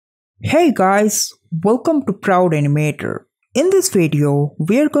Hey guys, welcome to Proud Animator. In this video,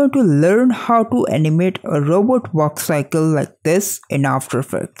 we are going to learn how to animate a robot walk cycle like this in After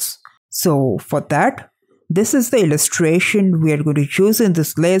Effects. So for that, this is the illustration we are going to use in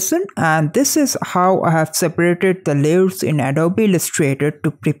this lesson, and this is how I have separated the layers in Adobe Illustrator to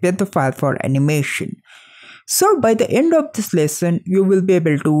prepare the file for animation. So by the end of this lesson, you will be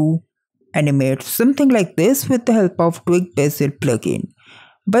able to animate something like this with the help of Duik plugin.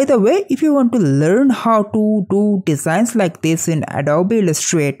 By the way, if you want to learn how to do designs like this in Adobe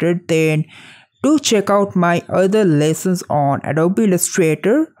Illustrator, then do check out my other lessons on Adobe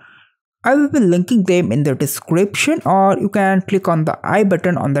Illustrator. I will be linking them in the description, or you can click on the I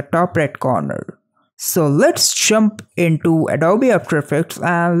button on the top right corner. So let's jump into Adobe After Effects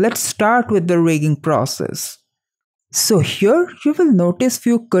and let's start with the rigging process. So here you will notice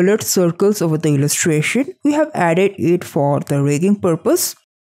few colored circles over the illustration. We have added it for the rigging purpose.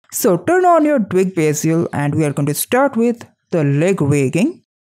 So turn on your Duik bezier and we are going to start with the leg rigging.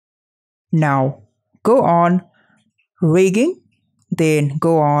 Now go on rigging, then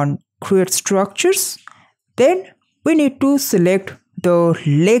go on create structures. Then we need to select the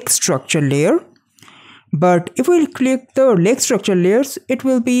leg structure layer. But if we click the leg structure layers, it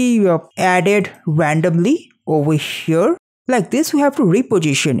will be added randomly over here. Like this, we have to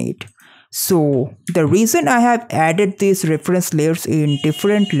reposition it. So the reason I have added these reference layers in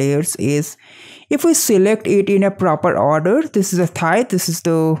different layers is if we select it in a proper order, this is the thigh, this is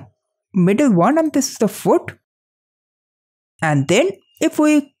the middle one, and this is the foot. And then if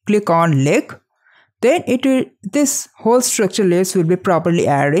we click on leg, then this whole structure layers will be properly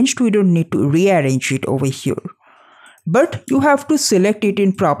arranged. We don't need to rearrange it over here. But you have to select it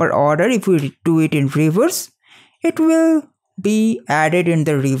in proper order. If we do it in reverse, it will be added in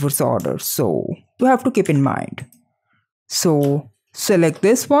the reverse order, so you have to keep in mind. So select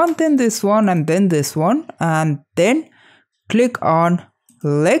this one, then this one, and then this one, and then click on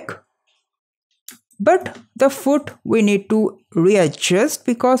leg. But the foot we need to readjust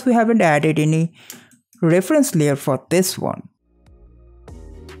because we haven't added any reference layer for this one.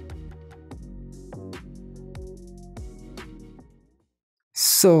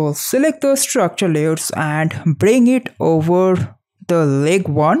 So select the structure layers and bring it over the leg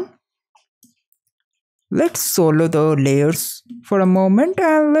one. Let's solo the layers for a moment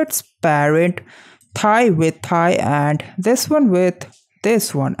and let's parent thigh with thigh and this one with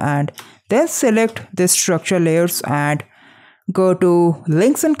this one, and then select the structure layers and go to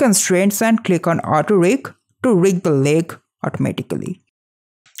links and constraints and click on auto rig to rig the leg automatically.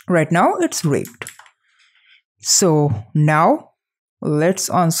 Right now it's rigged. So now let's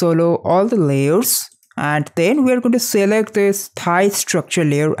unsolo all the layers, and then we are going to select this thigh structure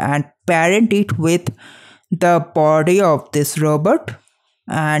layer and parent it with the body of this robot,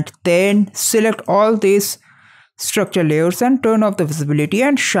 and then select all these structure layers and turn off the visibility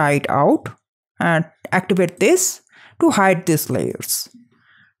and shy it out and activate this to hide these layers.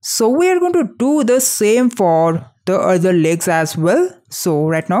 So we are going to do the same for the other legs as well. So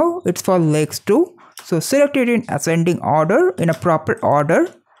right now it's for legs too. So select it in ascending order, in a proper order,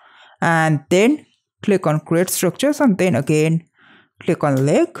 and then click on create structures and then again click on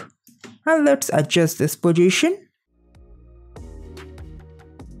leg, and let's adjust this position.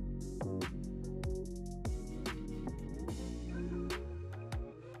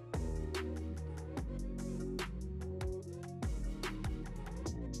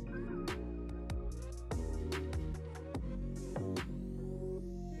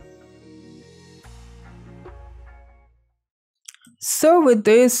 So with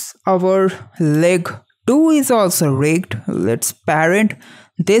this, our leg 2 is also rigged. Let's parent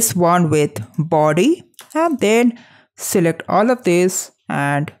this one with body and then select all of this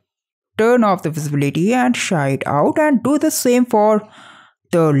and turn off the visibility and shy it out, and do the same for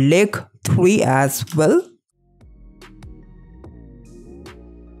the leg 3 as well.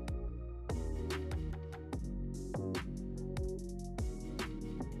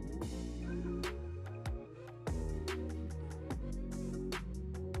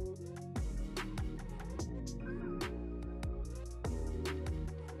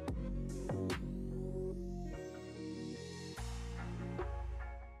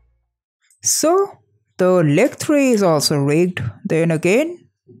 So the leg 3 is also rigged. Then again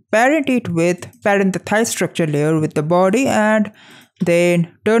parent the thigh structure layer with the body and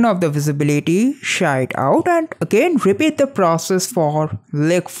then turn off the visibility, shy it out, and again repeat the process for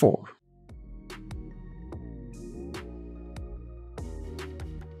leg 4.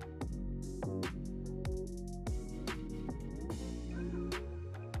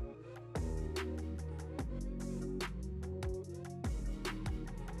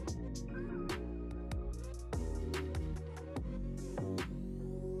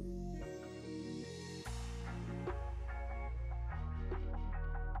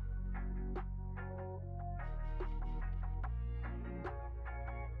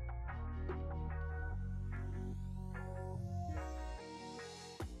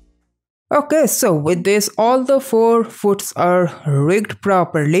 Okay, so with this, all the four foots are rigged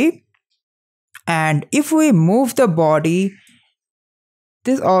properly. And if we move the body,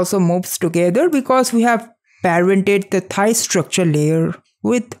 this also moves together because we have parented the thigh structure layer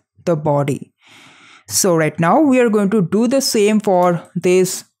with the body. So right now we are going to do the same for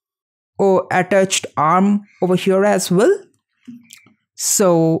this attached arm over here as well.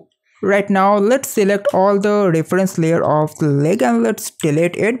 So right now let's select all the reference layer of the leg and let's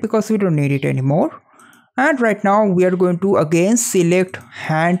delete it because we don't need it anymore. And right now we are going to again select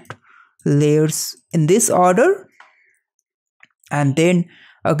hand layers in this order and then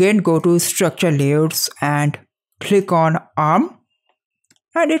again go to structure layers and click on arm,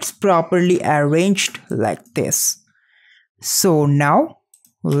 and it's properly arranged like this. So now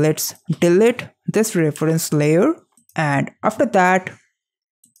let's delete this reference layer, and after that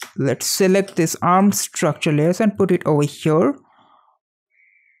let's select this arm structure layers and put it over here.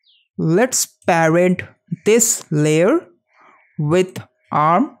 Let's parent this layer with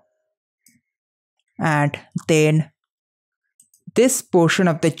arm and then this portion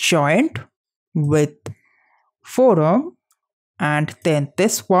of the joint with forearm and then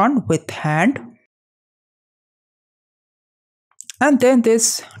this one with hand, and then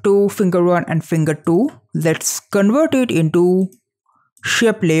this two finger 1 and finger 2, let's convert it into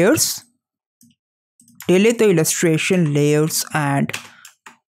shape layers. Delete the illustration layers and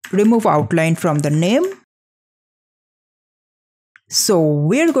remove outline from the name. So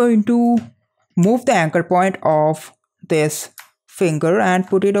we're going to move the anchor point of this finger and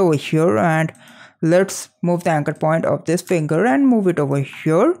put it over here, and let's move the anchor point of this finger and move it over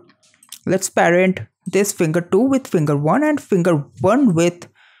here. Let's parent this finger 2 with finger 1 and finger 1 with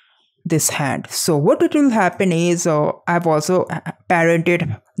this hand. So what it will happen is I've also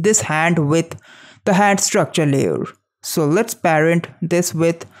parented this hand with the hand structure layer. So let's parent this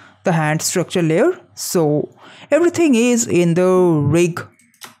with the hand structure layer. So everything is in the rig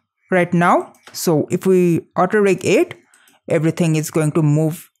right now. So if we auto rig it, everything is going to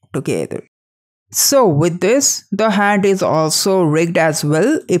move together. So with this, the hand is also rigged as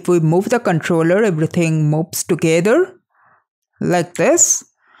well. If we move the controller, everything moves together like this.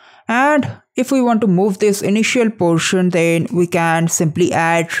 And if we want to move this initial portion, then we can simply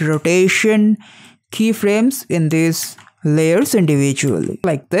add rotation keyframes in these layers individually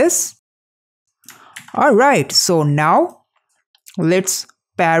like this. Alright, so now let's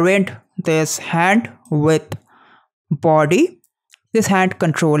parent this hand with body, this hand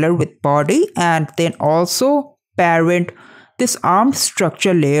controller with body, and then also parent this arm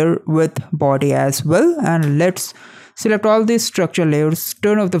structure layer with body as well. And let's select all these structure layers,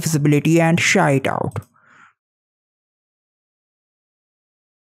 turn off the visibility and shy it out.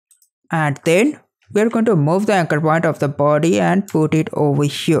 And then we're going to move the anchor point of the body and put it over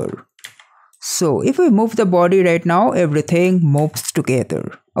here. So if we move the body right now, everything moves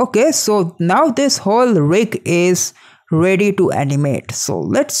together. Okay, so now this whole rig is ready to animate. So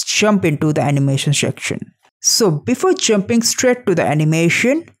let's jump into the animation section. So before jumping straight to the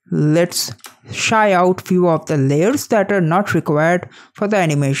animation, let's shy out few of the layers that are not required for the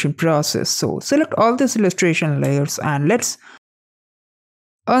animation process. So select all these illustration layers and let's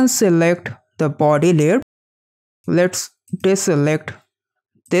unselect the body layer. Let's deselect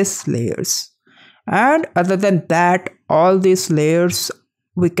these layers. And other than that, all these layers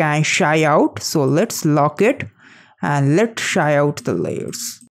we can shy out. So let's lock it and let's shy out the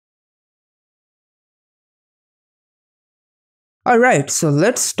layers. Alright, so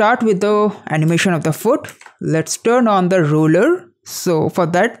let's start with the animation of the foot. Let's turn on the ruler. So for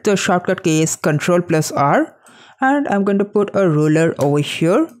that, the shortcut key is Ctrl+R, and I'm going to put a ruler over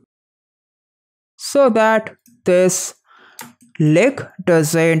here so that this leg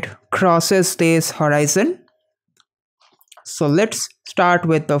doesn't crosses this horizon. So let's start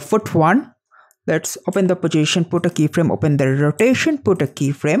with the foot 1. Let's open the position, put a keyframe, open the rotation, put a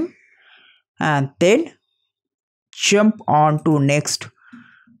keyframe, and then jump on to next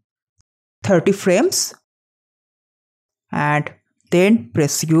 30 frames and then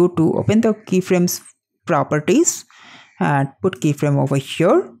press U to open the keyframes properties and put keyframe over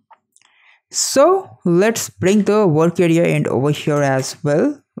here. So let's bring the work area end over here as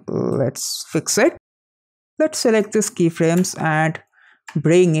well. Let's fix it. Let's select this keyframes and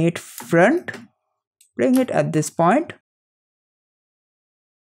bring it front. Bring it at this point.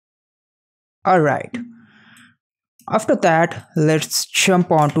 Alright. After that, let's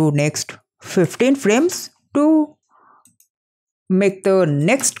jump on to next 15 frames to make the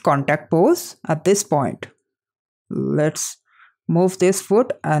next contact pose at this point. Let's move this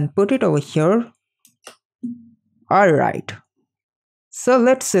foot and put it over here. Alright. So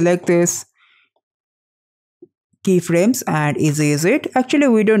let's select this keyframes and ease it. Actually,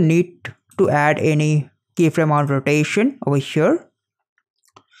 we don't need to add any keyframe on rotation over here.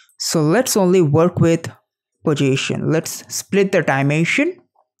 So let's only work with position. Let's split the dimension,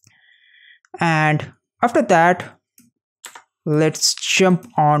 and after that let's jump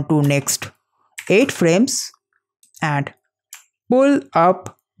on to next 8 frames and pull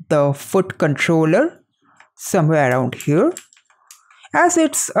up the foot controller somewhere around here. As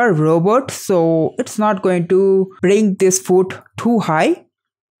it's a robot, so it's not going to bring this foot too high,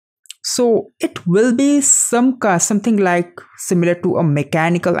 so it will be something like similar to a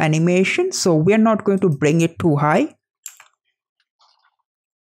mechanical animation, so we are not going to bring it too high.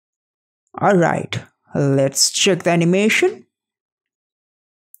 Alright, let's check the animation.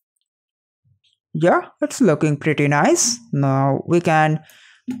 Yeah, it's looking pretty nice. Now we can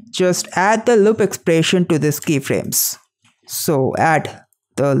just add the loop expression to this keyframes. So add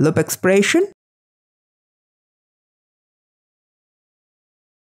the loop expression.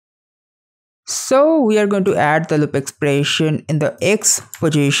 So we are going to add the loop expression in the X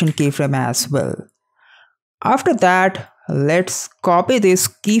position keyframe as well. After that, let's copy these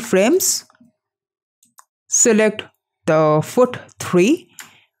keyframes. Select the foot 3,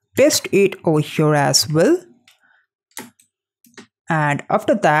 paste it over here as well. And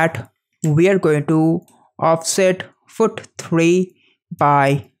after that, we are going to offset foot 3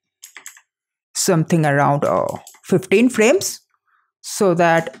 by something around 15 frames so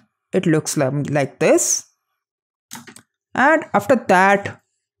that it looks like this. And after that,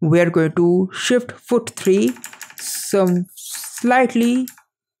 we are going to shift foot 3 some slightly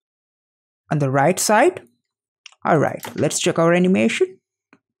on the right side. Alright, let's check our animation.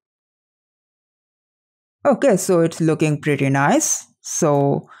 Okay, so it's looking pretty nice.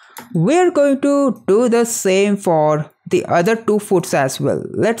 So we're going to do the same for the other 2 foots as well.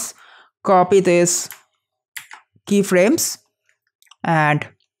 Let's copy this keyframes and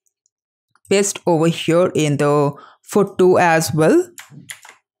paste over here in the foot 2 as well.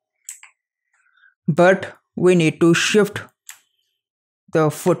 But we need to shift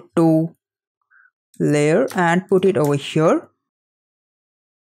the foot 2 layer and put it over here.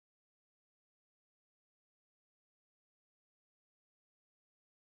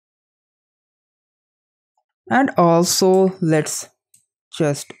 And also let's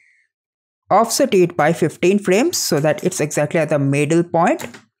just offset it by 15 frames so that it's exactly at the middle point.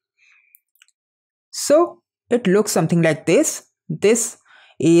 So it looks something like this. This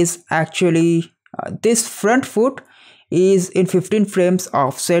is actually this front foot is in 15 frames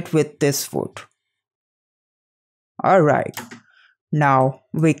offset with this foot. Alright, now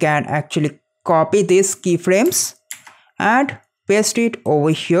we can actually copy these keyframes and paste it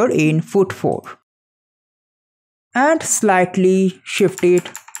over here in foot 4 and slightly shift it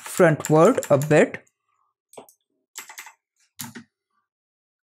frontward a bit.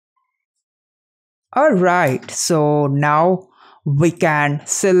 Alright, so now we can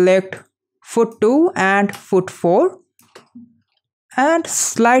select foot 2 and foot 4 and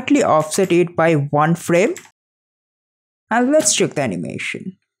slightly offset it by 1 frame. And let's check the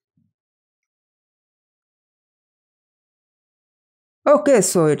animation. Okay,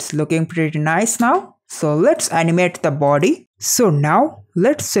 so it's looking pretty nice now. So let's animate the body. So now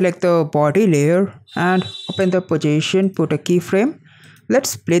let's select the body layer and open the position, put a keyframe. Let's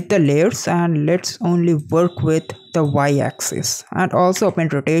split the layers and let's only work with the y-axis, and also open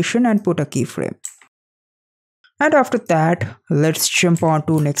rotation and put a keyframe. And after that, let's jump on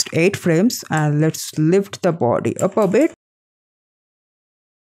to next 8 frames and let's lift the body up a bit.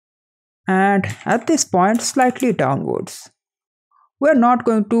 And at this point, slightly downwards. We're not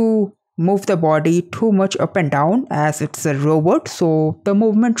going to move the body too much up and down as it's a robot, so the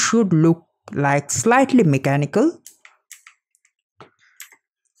movement should look like slightly mechanical.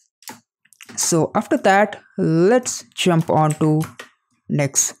 So after that, let's jump on to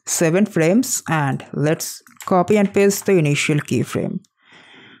next 7 frames and let's copy and paste the initial keyframe.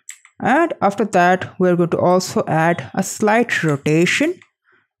 And after that, we're going to also add a slight rotation.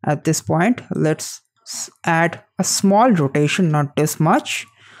 At this point, let's add a small rotation, not this much,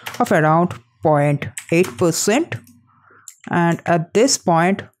 of around 0.8%, and at this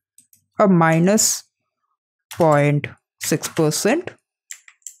point a minus 0.6%.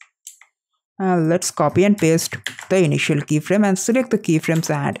 Let's copy and paste the initial keyframe and select the keyframes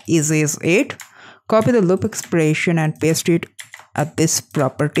and ease 8. Copy the loop expression and paste it at this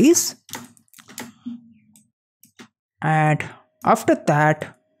properties. And after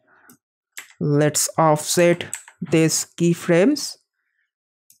that, let's offset these keyframes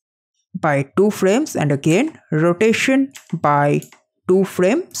by 2 frames and again rotation by 2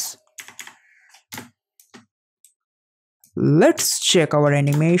 frames. Let's check our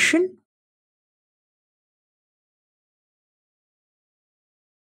animation.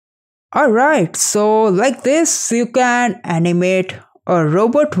 Alright, so like this you can animate a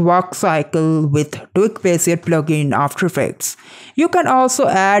robot walk cycle with Duik Bezier plugin in After Effects. You can also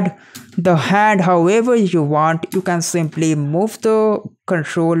add the hand however you want. You can simply move the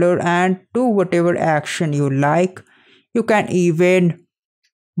controller and do whatever action you like. You can even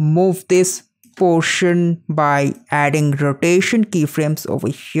move this portion by adding rotation keyframes over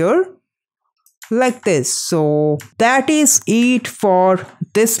here like this. So that is it for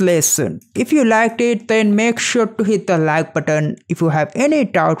this lesson. If you liked it, then make sure to hit the like button. If you have any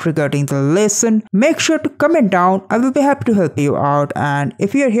doubt regarding the lesson, make sure to comment down. I will be happy to help you out. And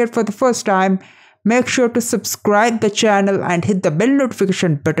if you are here for the first time, make sure to subscribe the channel and hit the bell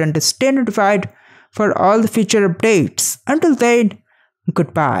notification button to stay notified for all the future updates. Until then,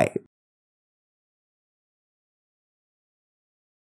 goodbye.